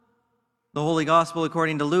The Holy Gospel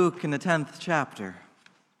according to Luke in the 10th chapter.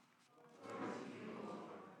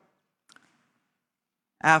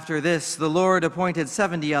 After this, the Lord appointed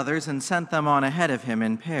 70 others and sent them on ahead of him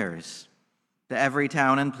in pairs to every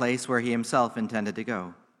town and place where he himself intended to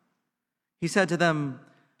go. He said to them,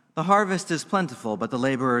 "The harvest is plentiful, but the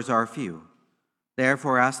laborers are few.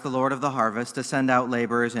 Therefore ask the Lord of the harvest to send out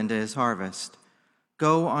laborers into his harvest.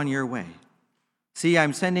 Go on your way. See,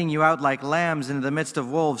 I'm sending you out like lambs into the midst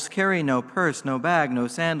of wolves. Carry no purse, no bag, no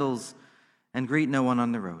sandals, and greet no one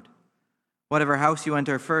on the road. Whatever house you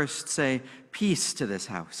enter first, say, 'Peace to this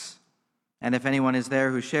house.' And if anyone is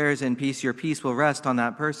there who shares in peace, your peace will rest on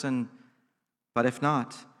that person. But if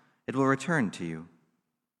not, it will return to you.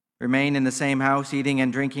 Remain in the same house, eating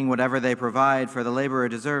and drinking whatever they provide, for the laborer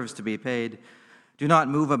deserves to be paid. Do not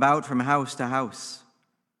move about from house to house.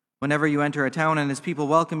 Whenever you enter a town and its people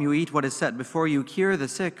welcome you, eat what is set before you, cure the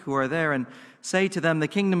sick who are there, and say to them, 'The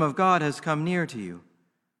kingdom of God has come near to you.'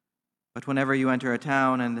 But whenever you enter a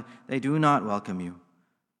town and they do not welcome you,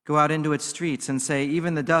 go out into its streets and say,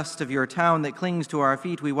 'Even the dust of your town that clings to our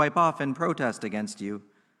feet we wipe off in protest against you.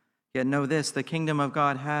 Yet know this, the kingdom of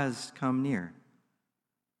God has come near.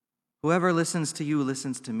 Whoever listens to you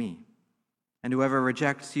listens to me, and whoever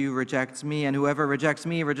rejects you rejects me, and whoever rejects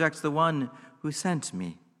me rejects the one who sent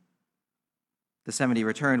me." The 70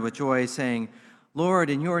 returned with joy, saying, "Lord,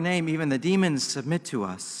 in your name even the demons submit to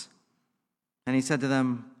us." And he said to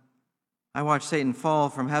them, "I watched Satan fall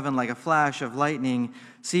from heaven like a flash of lightning.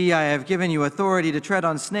 See, I have given you authority to tread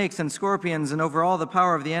on snakes and scorpions and over all the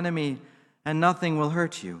power of the enemy, and nothing will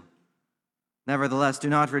hurt you. Nevertheless, do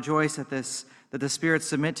not rejoice at this, that the spirits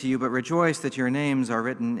submit to you, but rejoice that your names are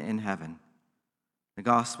written in heaven." The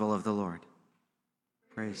Gospel of the Lord.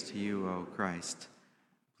 Praise to you, O Christ.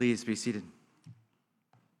 Please be seated.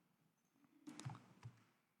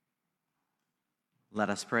 Let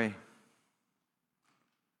us pray.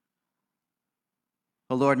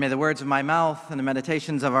 O Lord, may the words of my mouth and the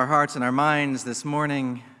meditations of our hearts and our minds this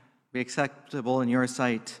morning be acceptable in your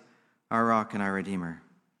sight, our rock and our Redeemer.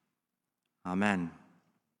 Amen.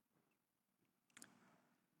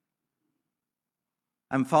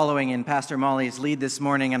 I'm following in Pastor Molly's lead this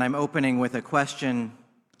morning, and I'm opening with a question.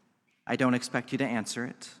 I don't expect you to answer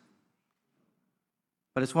it,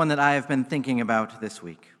 but it's one that I have been thinking about this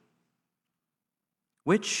week.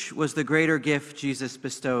 Which was the greater gift Jesus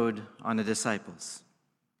bestowed on the disciples?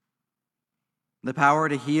 The power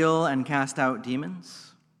to heal and cast out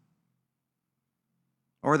demons?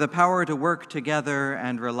 Or the power to work together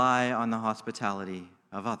and rely on the hospitality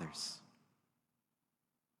of others?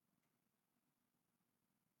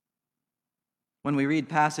 When we read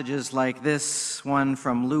passages like this one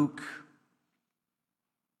from Luke,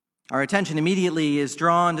 our attention immediately is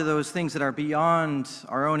drawn to those things that are beyond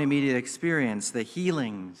our own immediate experience, the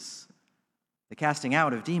healings, the casting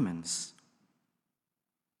out of demons.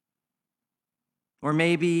 Or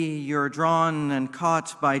maybe you're drawn and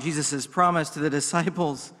caught by Jesus' promise to the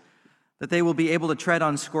disciples that they will be able to tread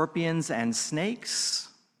on scorpions and snakes.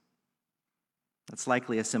 That's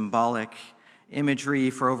likely a symbolic imagery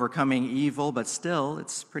for overcoming evil, but still,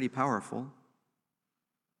 it's pretty powerful.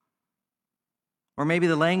 Or maybe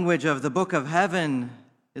the language of the book of heaven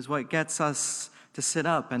is what gets us to sit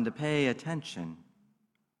up and to pay attention.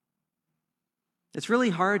 It's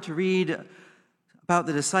really hard to read about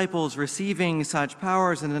the disciples receiving such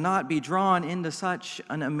powers and to not be drawn into such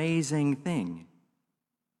an amazing thing.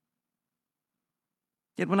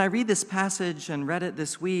 Yet when I read this passage and read it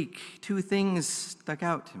this week, two things stuck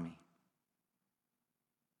out to me.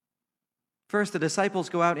 First, the disciples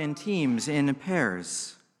go out in teams, in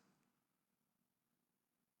pairs.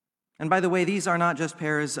 And by the way, these are not just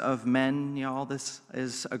pairs of men. All this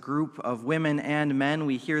is a group of women and men.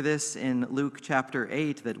 We hear this in Luke chapter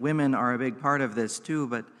 8, that women are a big part of this too.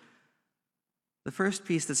 But the first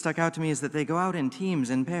piece that stuck out to me is that they go out in teams,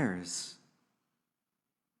 in pairs.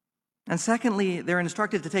 And secondly, they're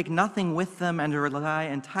instructed to take nothing with them and to rely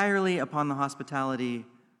entirely upon the hospitality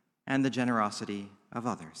and the generosity of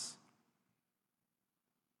others.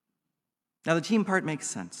 Now, the team part makes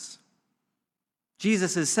sense.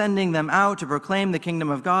 Jesus is sending them out to proclaim the kingdom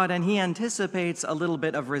of God, and he anticipates a little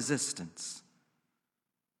bit of resistance.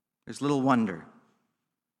 There's little wonder.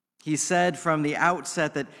 He said from the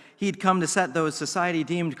outset that he'd come to set those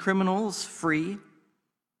society-deemed criminals free,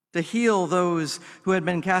 to heal those who had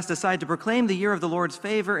been cast aside, to proclaim the year of the Lord's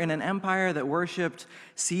favor in an empire that worshiped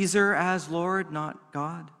Caesar as Lord, not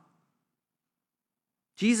God.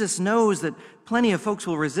 Jesus knows that plenty of folks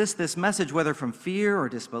will resist this message, whether from fear or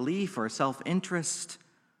disbelief or self-interest.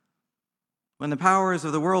 When the powers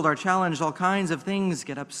of the world are challenged, all kinds of things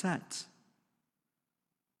get upset.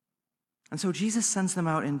 And so Jesus sends them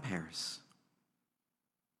out in pairs.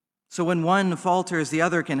 So when one falters, the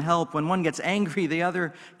other can help. When one gets angry, the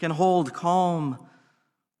other can hold calm.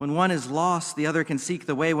 When one is lost, the other can seek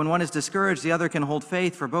the way. When one is discouraged, the other can hold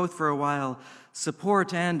faith, for both for a while,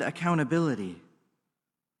 support and accountability.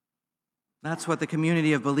 That's what the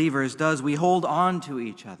community of believers does. We hold on to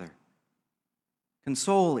each other,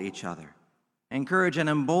 console each other, encourage and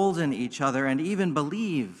embolden each other, and even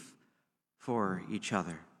believe for each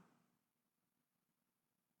other.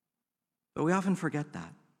 But we often forget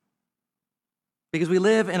that, because we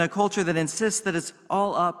live in a culture that insists that it's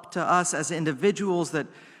all up to us as individuals, that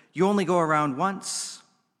you only go around once,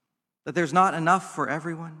 that there's not enough for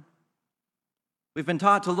everyone. We've been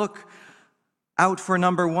taught to look out for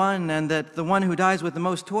number one, and that the one who dies with the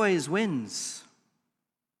most toys wins.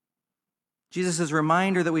 Jesus'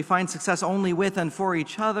 reminder that we find success only with and for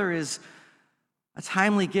each other is a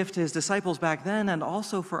timely gift to his disciples back then, and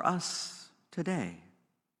also for us today.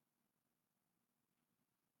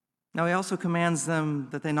 Now, he also commands them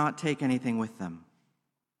that they not take anything with them.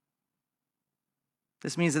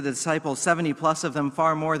 This means that the disciples, 70 plus of them,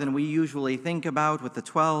 far more than we usually think about with the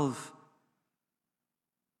 12,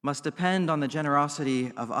 must depend on the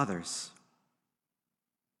generosity of others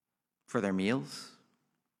for their meals,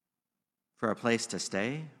 for a place to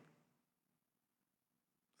stay,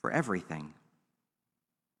 for everything.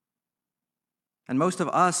 And most of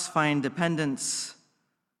us find dependence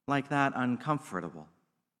like that uncomfortable.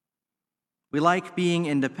 We like being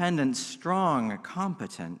independent, strong,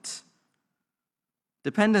 competent.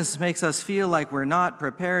 Dependence makes us feel like we're not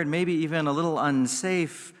prepared, maybe even a little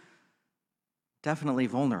unsafe, definitely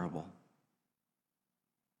vulnerable.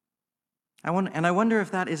 I wonder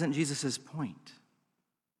if that isn't Jesus' point,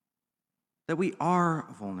 that we are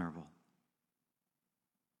vulnerable.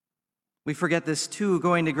 We forget this too,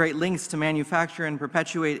 going to great lengths to manufacture and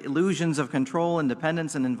perpetuate illusions of control and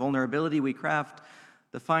dependence and invulnerability. We craft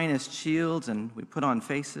the finest shields and we put on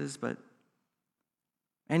faces, but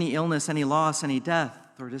any illness, any loss, any death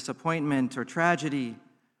or disappointment or tragedy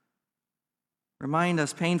remind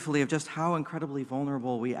us painfully of just how incredibly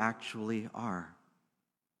vulnerable we actually are.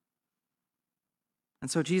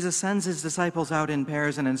 And so Jesus sends his disciples out in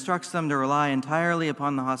pairs and instructs them to rely entirely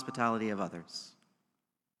upon the hospitality of others.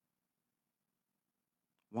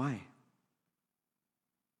 Why?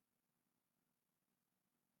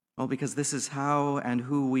 Well, because this is how and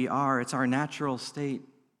who we are. It's our natural state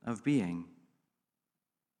of being.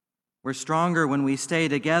 We're stronger when we stay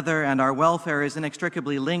together, and our welfare is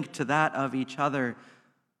inextricably linked to that of each other.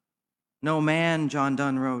 No man, John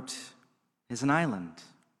Donne wrote, is an island.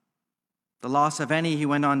 The loss of any, he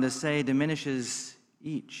went on to say, diminishes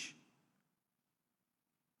each.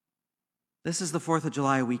 This is the 4th of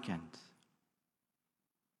July weekend.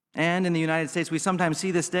 And in the United States, we sometimes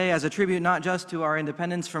see this day as a tribute not just to our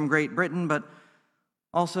independence from Great Britain, but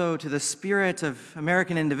also to the spirit of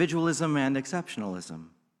American individualism and exceptionalism.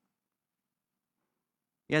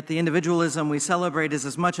 Yet the individualism we celebrate is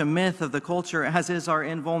as much a myth of the culture as is our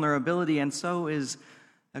invulnerability, and so is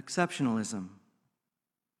exceptionalism.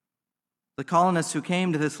 The colonists who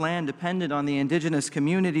came to this land depended on the indigenous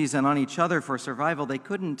communities and on each other for survival. They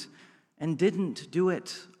couldn't and didn't do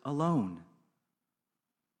it alone.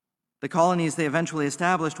 The colonies they eventually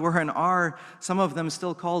established were and are, some of them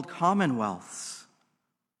still called commonwealths,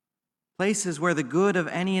 places where the good of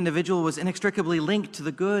any individual was inextricably linked to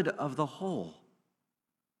the good of the whole.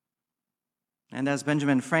 And as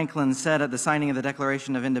Benjamin Franklin said at the signing of the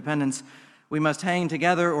Declaration of Independence, we must hang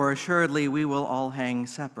together, or assuredly we will all hang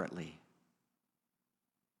separately.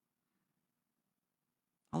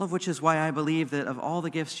 All of which is why I believe that of all the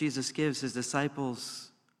gifts Jesus gives his disciples,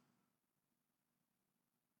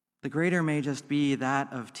 the greater may just be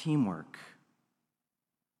that of teamwork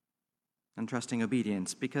and trusting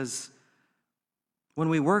obedience. Because when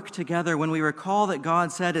we work together, when we recall that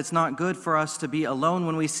God said it's not good for us to be alone,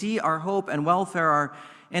 when we see our hope and welfare are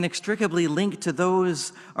inextricably linked to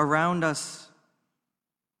those around us,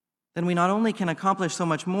 then we not only can accomplish so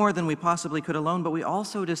much more than we possibly could alone, but we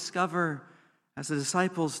also discover, as the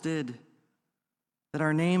disciples did, that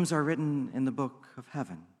our names are written in the book of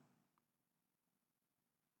heaven.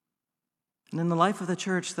 And in the life of the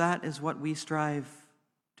church, that is what we strive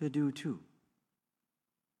to do too.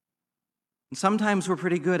 And sometimes we're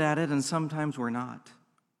pretty good at it, and sometimes we're not.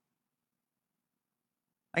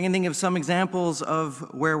 I can think of some examples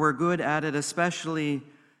of where we're good at it, especially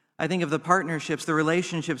I think of the partnerships, the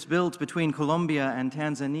relationships built between Colombia and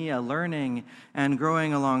Tanzania, learning and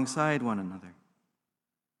growing alongside one another.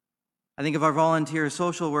 I think of our volunteer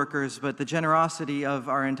social workers, but the generosity of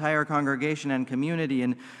our entire congregation and community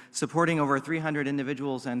in supporting over 300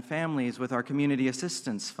 individuals and families with our Community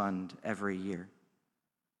Assistance Fund every year.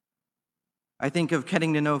 I think of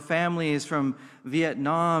getting to know families from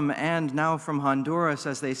Vietnam and now from Honduras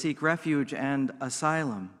as they seek refuge and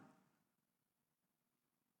asylum.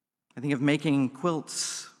 I think of making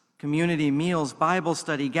quilts, community meals, Bible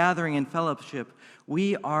study, gathering, and fellowship.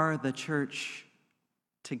 We are the church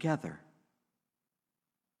together.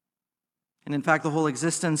 And in fact, the whole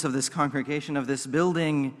existence of this congregation, of this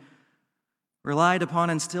building, relied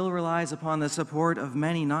upon and still relies upon the support of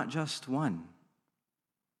many, not just one.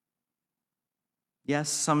 Yes,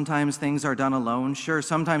 sometimes things are done alone. Sure,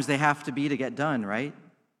 sometimes they have to be to get done, right?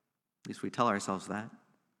 At least we tell ourselves that.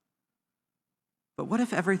 But what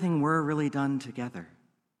if everything were really done together?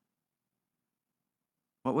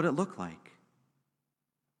 What would it look like?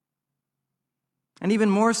 And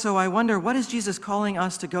even more so, I wonder, what is Jesus calling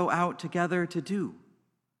us to go out together to do?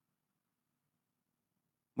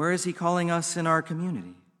 Where is he calling us in our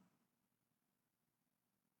community?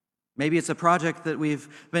 Maybe it's a project that we've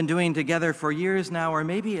been doing together for years now, or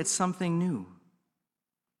maybe it's something new.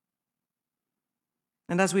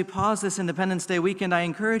 And as we pause this Independence Day weekend, I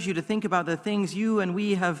encourage you to think about the things you and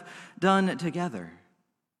we have done together.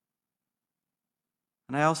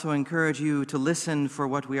 And I also encourage you to listen for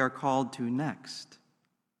what we are called to next.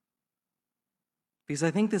 Because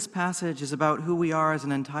I think this passage is about who we are as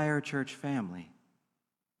an entire church family.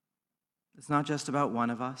 It's not just about one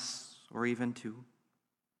of us, or even two.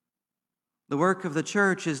 The work of the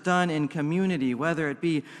church is done in community, whether it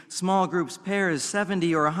be small groups, pairs,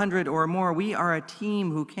 70 or 100 or more. We are a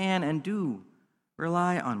team who can and do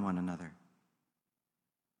rely on one another.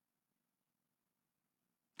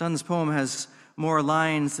 Donne's poem has more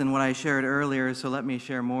lines than what I shared earlier, so let me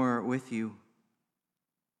share more with you.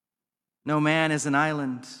 No man is an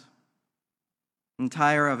island,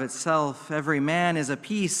 entire of itself. Every man is a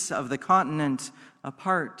piece of the continent, a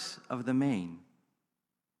part of the main.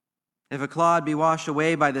 If a clod be washed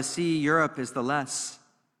away by the sea, Europe is the less,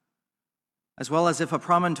 as well as if a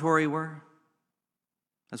promontory were,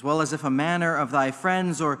 as well as if a manor of thy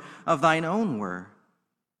friends or of thine own were.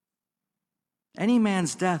 Any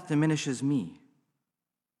man's death diminishes me,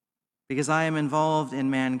 because I am involved in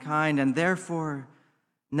mankind, and therefore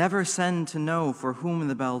never send to know for whom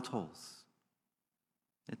the bell tolls.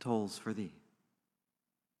 It tolls for thee.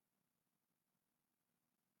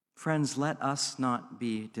 Friends, let us not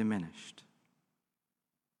be diminished.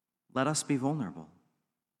 Let us be vulnerable.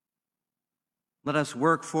 Let us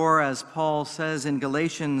work for, as Paul says in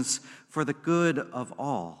Galatians, for the good of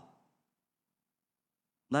all.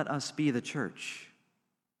 Let us be the church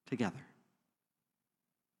together.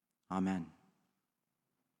 Amen.